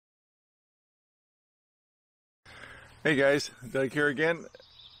Hey guys, Doug here again.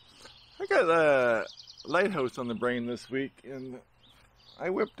 I got a Lighthouse on the brain this week, and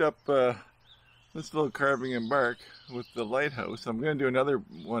I whipped up this little carving in bark with the Lighthouse. I'm going to do another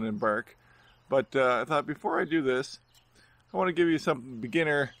one in bark, but I thought before I do this, I want to give you some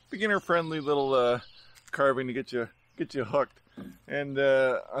beginner friendly little carving to get you hooked. And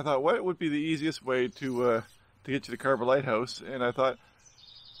I thought, what would be the easiest way to get you to carve a Lighthouse? And I thought,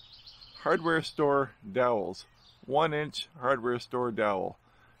 hardware store dowels. 1-inch hardware store dowel.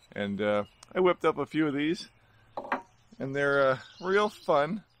 And I whipped up a few of these, and they're a real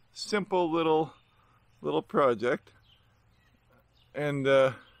fun, simple little project. And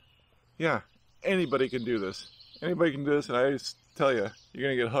yeah, anybody can do this. Anybody can do this, and I just tell you, you're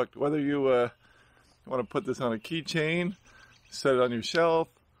gonna get hooked. Whether you want to put this on a keychain, set it on your shelf,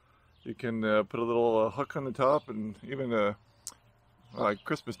 you can put a little hook on the top, and even a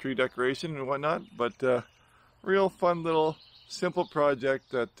Christmas tree decoration and whatnot. But real fun little simple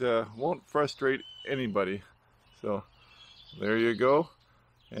project that won't frustrate anybody. So there you go,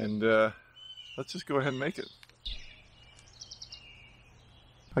 and let's just go ahead and make it.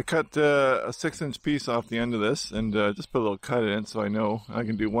 I cut a 6-inch piece off the end of this, and just put a little cut in it so I know I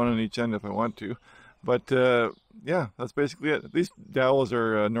can do one on each end if I want to. But yeah, that's basically it. These dowels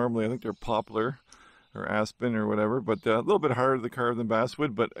are normally, I think they're poplar or aspen or whatever, but a little bit harder to carve than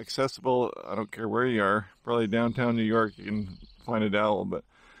basswood, but accessible. I don't care where you are. Probably downtown New York, you can find a dowel. But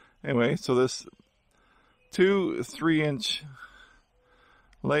anyway, so this 2 3-inch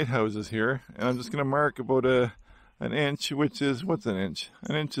lighthouses here, and I'm just going to mark about an inch, which is, what's an inch?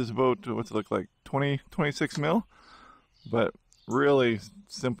 An inch is about, what's it look like, 26 mil? But really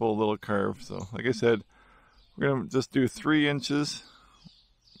simple little carve. So like I said, we're going to just do 3 inches.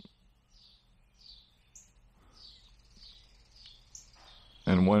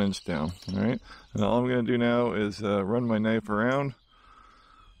 And 1 inch down. All right, and all I'm going to do now is run my knife around.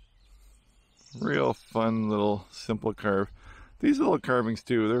 Real fun little simple carve. These little carvings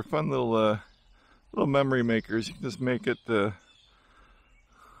too, they're fun little memory makers. You can just make it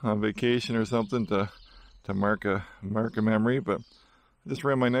on vacation or something to mark a memory. But I just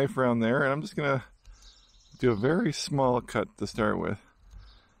ran my knife around there, and I'm just going to do a very small cut to start with,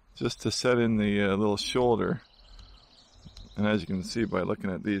 just to set in the little shoulder. And as you can see by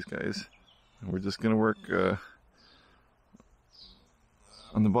looking at these guys, we're just going to work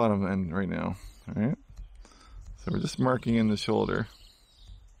on the bottom end right now. All right, so we're just marking in the shoulder,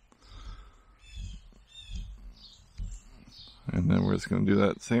 and then we're just going to do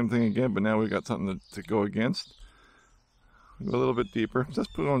that same thing again, but now we've got something to go against. Go a little bit deeper,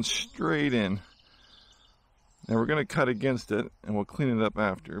 just put on straight in. Now we're going to cut against it, and we'll clean it up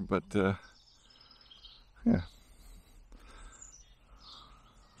after, but yeah.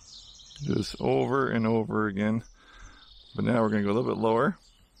 Do this over and over again, but now we're going to go a little bit lower,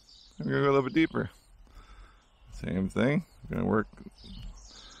 and we're going to go a little bit deeper. Same thing, we're going to work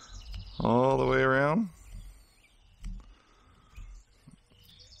all the way around.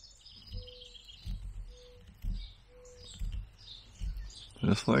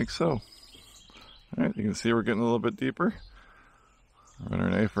 Just like so. Alright, you can see we're getting a little bit deeper. Run our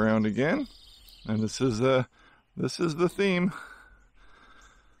knife around again, and this is the theme.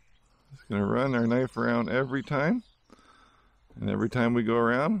 Just going to run our knife around every time, and every time we go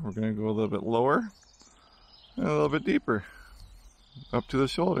around, we're going to go a little bit lower and a little bit deeper up to the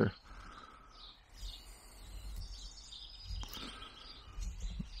shoulder.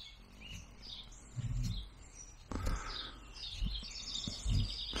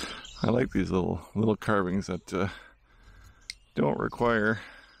 I like these little carvings that don't require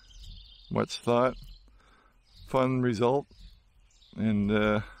much thought, fun result,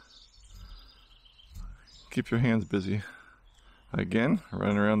 and keep your hands busy. Again,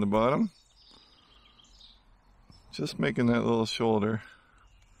 running around the bottom, just making that little shoulder.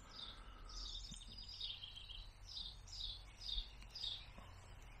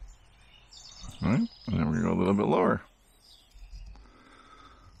 All right, and then we're going to go a little bit lower.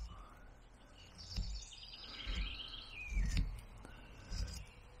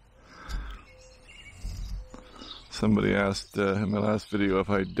 Somebody asked in my last video if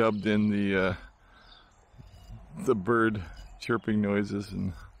I dubbed in the bird chirping noises,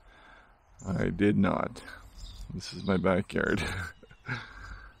 and I did not. This is my backyard,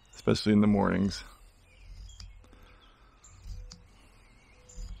 especially in the mornings.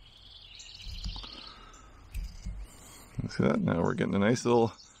 See that? Now we're getting a nice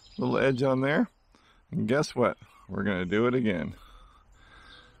little edge on there, and guess what? We're going to do it again.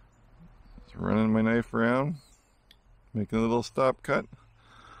 Just running my knife around, making a little stop cut.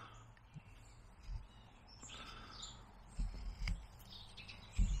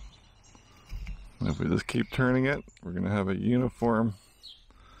 we just keep turning it, we're going to have a uniform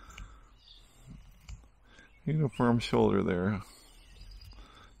shoulder there.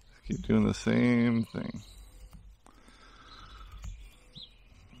 Just keep doing the same thing.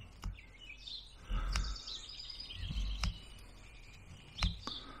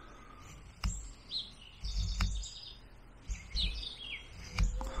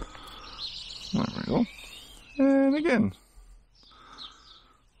 There we go. And again.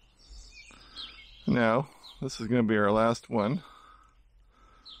 Now, this is going to be our last one.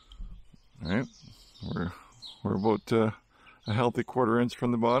 Alright, we're about a healthy 1/4 inch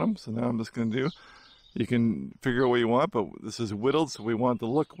from the bottom, so now I'm just going to do, you can figure out what you want, but this is whittled, so we want the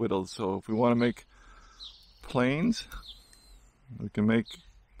look whittled. So if we want to make planes, we can make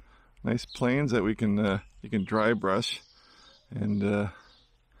nice planes that we can, you can dry brush and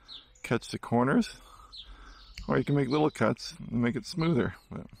catch the corners, or you can make little cuts and make it smoother.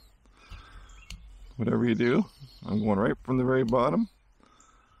 But whatever you do, I'm going right from the very bottom.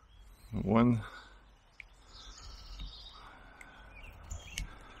 One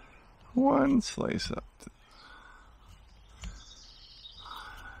slice up.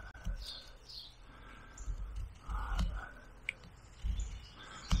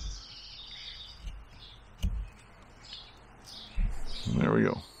 And there we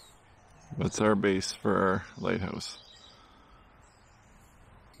go. That's our base for our lighthouse.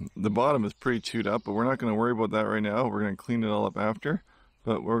 The bottom is pretty chewed up, but we're not going to worry about that right now. We're going to clean it all up after.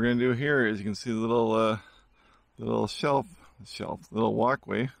 But what we're going to do here is, you can see the little little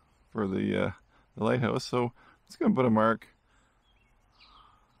walkway for the lighthouse. So I'm just going to put a mark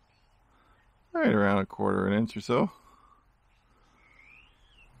right around 1/4 inch or so,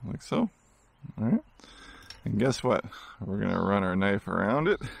 like so. All right. And guess what? We're going to run our knife around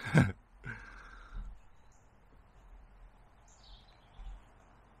it.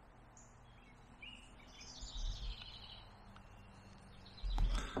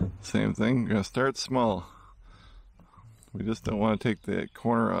 Same thing, we're going to start small. We just don't want to take the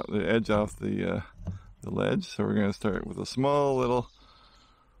corner out, the edge off the ledge, so we're going to start with a small little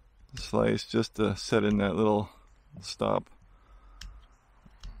slice just to set in that little stop.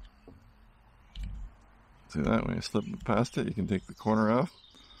 See that? When you slip past it, you can take the corner off.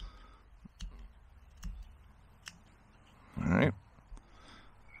 Alright.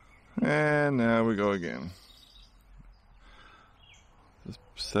 And now we go again. Just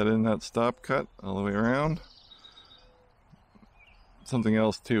set in that stop cut all the way around. Something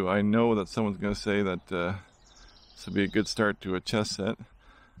else too, I know that someone's going to say that this would be a good start to a chess set.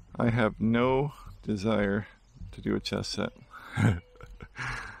 I have no desire to do a chess set.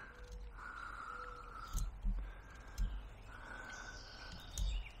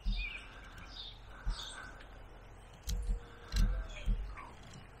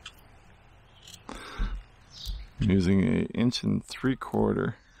 I'm using an 1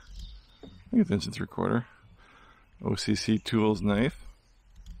 3/4. I think it's 1 3/4 OCC Tools knife.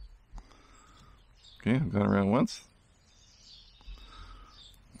 Okay, I've gone around once.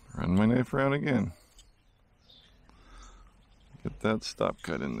 Run my knife around again. Get that stop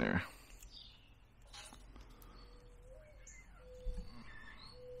cut in there.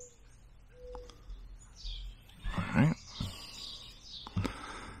 Alright.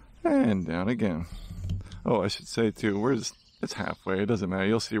 And down again. Oh, I should say too, it's halfway, it doesn't matter.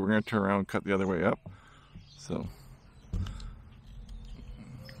 You'll see we're going to turn around and cut the other way up. So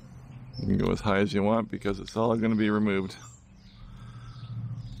you can go as high as you want because it's all going to be removed.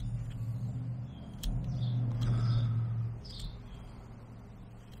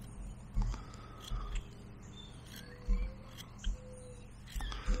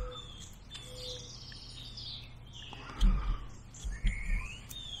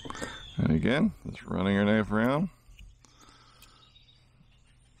 And again, just running our knife around.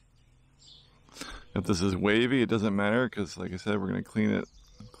 If this is wavy, it doesn't matter because, like I said, we're going to clean it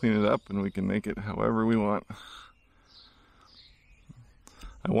up and we can make it however we want.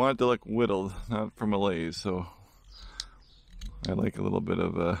 I want it to look whittled, not from a lathe, so I like a little bit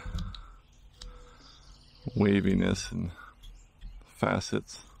of waviness and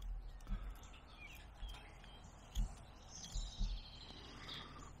facets.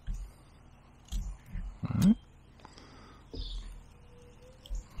 Alright.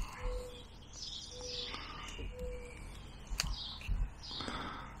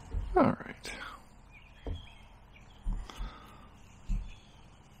 Alright.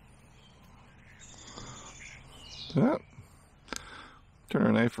 That. Turn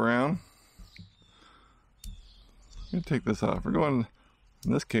our knife around. I'm going to take this off. We're going,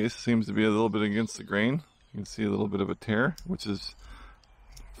 in this case, seems to be a little bit against the grain. You can see a little bit of a tear, which is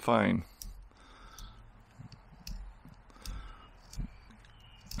fine.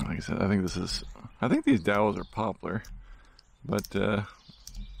 Like I said, I think these dowels are poplar, but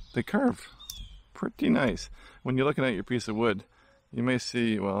they carve pretty nice. When you're looking at your piece of wood, you may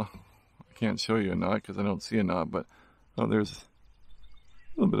see, well, I can't show you a knot because I don't see a knot, but oh, there's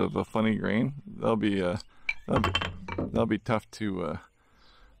a little bit of a funny grain. That'll be tough to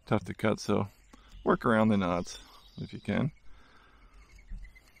cut. So work around the knots if you can.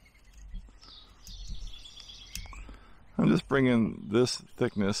 I'm just bringing this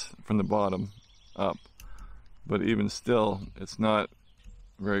thickness from the bottom up, but even still, it's not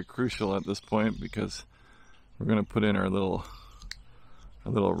very crucial at this point because we're going to put in our little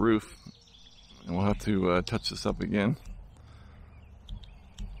roof, and we'll have to touch this up again.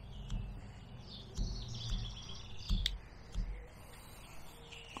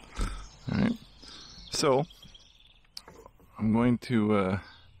 All right, so I'm going to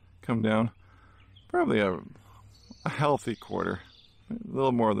come down probably a healthy quarter, a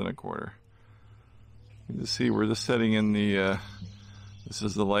little more than a quarter. You can see we're just setting in the, this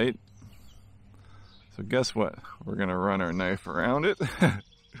is the light. So guess what? We're going to run our knife around it,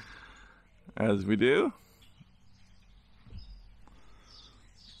 as we do.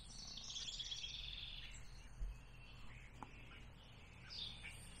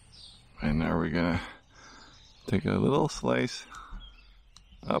 And now we're going to take a little slice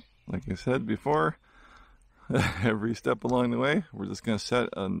up, like I said before. Every step along the way, we're just going to set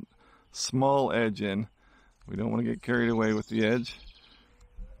a small edge in. We don't want to get carried away with the edge.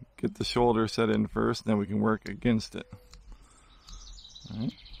 Get the shoulder set in first, then we can work against it. All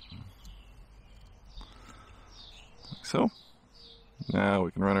right. Like so. Now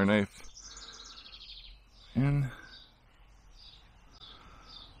we can run our knife in.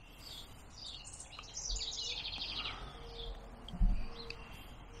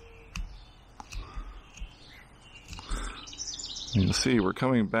 You'll see we're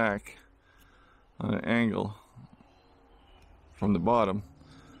coming back on an angle from the bottom,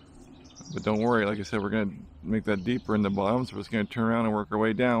 but don't worry, like I said, we're going to make that deeper in the bottom, so we're just going to turn around and work our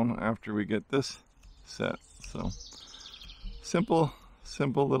way down after we get this set. So simple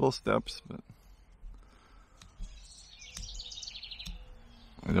little steps, but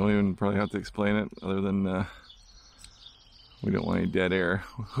I don't even probably have to explain it other than we don't want any dead air.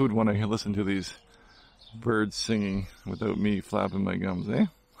 Who'd want to listen to these birds singing without me flapping my gums, eh?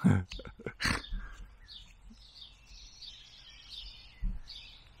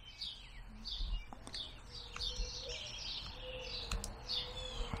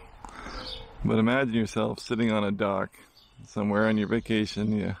 But imagine yourself sitting on a dock somewhere on your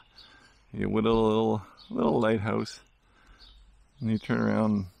vacation. You whittle a little lighthouse, and you turn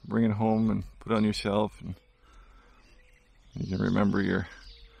around and bring it home and put it on your shelf, and you can remember your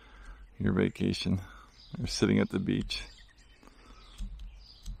vacation. Or sitting at the beach.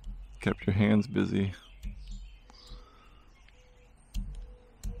 Kept your hands busy.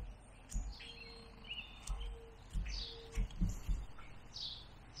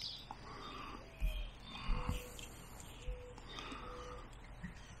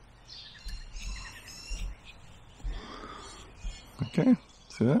 Okay,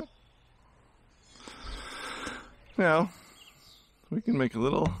 see that? Now, we can make a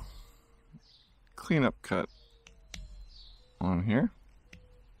little cleanup cut on here.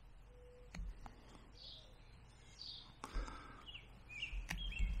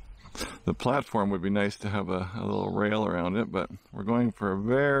 The platform would be nice to have a little rail around it, but we're going for a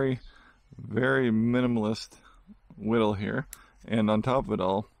very, very minimalist whittle here. And on top of it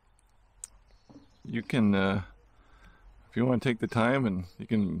all, you can, if you want to take the time, and you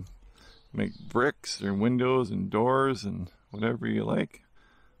can make bricks or windows and doors and whatever you like,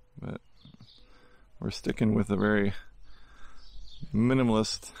 but we're sticking with a very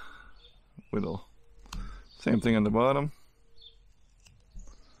minimalist whittle. Same thing on the bottom.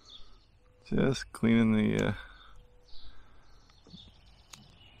 Just cleaning the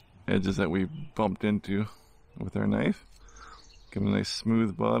edges that we bumped into with our knife. Give it a nice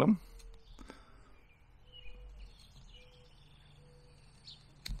smooth bottom.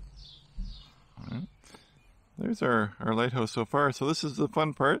 All right. There's our lighthouse so far. So this is the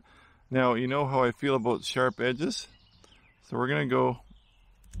fun part. Now, you know how I feel about sharp edges. So we're going to go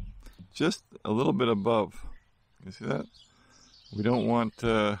just a little bit above. You see that? We don't want,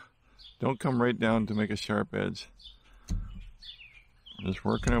 don't come right down to make a sharp edge. We're just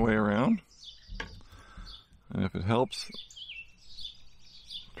working our way around. And if it helps,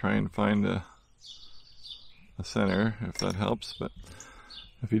 try and find a center, if that helps. But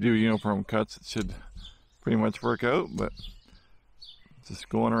if you do uniform cuts, it should pretty much work out. But just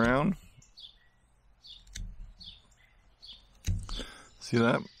going around. See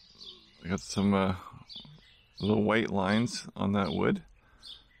that? I got some little white lines on that wood.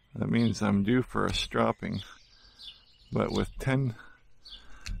 That means I'm due for a stropping. But with 10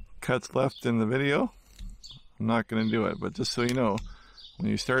 cuts left in the video, I'm not going to do it. But just so you know,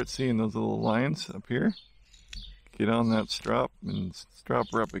 when you start seeing those little lines up here, get on that strop and strop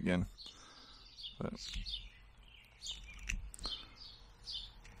her up again. But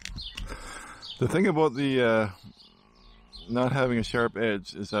the thing about the not having a sharp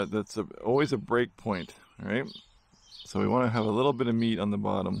edge is that that's always a break point, right? So we want to have a little bit of meat on the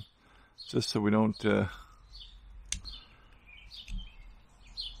bottom, just so we don't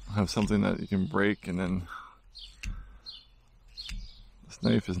have something that you can break, and then this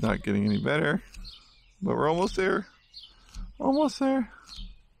knife is not getting any better, but we're almost there. Almost there.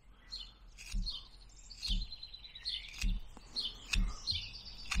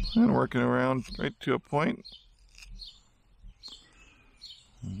 And working around right to a point.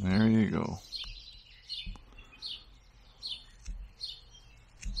 And there you go.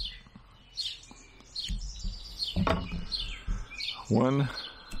 One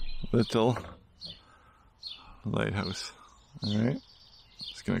little lighthouse. All right,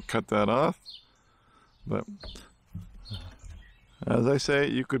 just gonna cut that off. But as I say,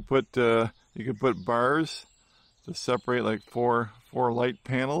 you could put bars to separate like four light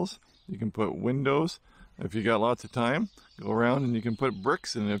panels. You can put windows if you got lots of time. Go around and you can put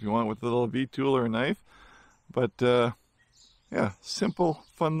bricks in it if you want with a little V-tool or a knife. But yeah, simple,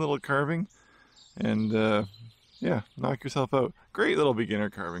 fun little carving, and yeah, knock yourself out. Great little beginner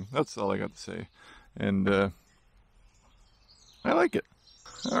carving. That's all I got to say. And I like it.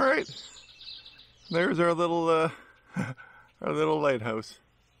 All right, there's our little our little lighthouse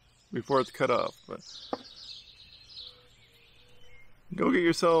before it's cut off. But go get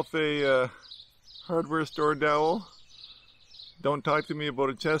yourself a hardware store dowel. Don't talk to me about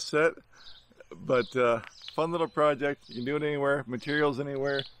a chess set, but fun little project. You can do it anywhere, materials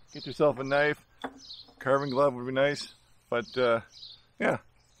anywhere. Get yourself a knife. Carving glove would be nice, but yeah,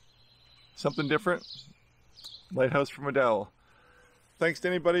 something different. Lighthouse from a dowel. Thanks to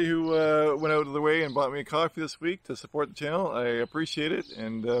anybody who went out of the way and bought me a coffee this week to support the channel. I appreciate it,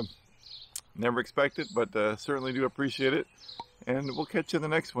 and never expect it, but certainly do appreciate it. And we'll catch you in the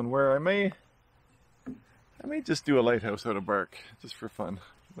next one, where I may just do a lighthouse out of bark, just for fun.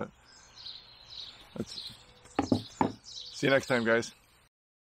 But see you next time, guys.